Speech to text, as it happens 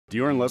Do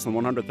you earn less than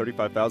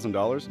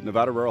 $135,000?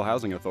 Nevada Rural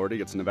Housing Authority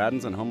gets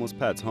Nevadans and homeless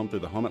pets home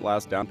through the Home at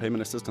Last Down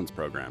Payment Assistance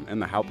Program and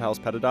the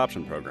HALPals Pet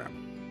Adoption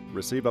Program.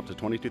 Receive up to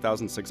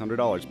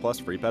 $22,600 plus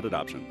free pet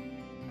adoption.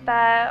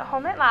 The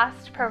Home at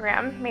Last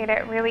program made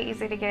it really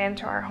easy to get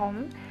into our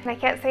home. And I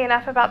can't say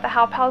enough about the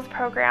HALPals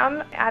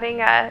program.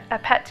 Adding a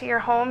pet to your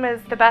home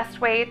is the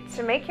best way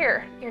to make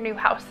your new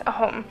house a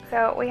home.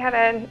 So we had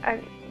a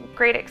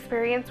great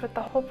experience with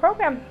the whole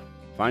program.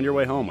 Find your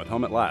way home with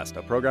Home at Last,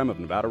 a program of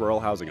Nevada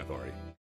Rural Housing Authority.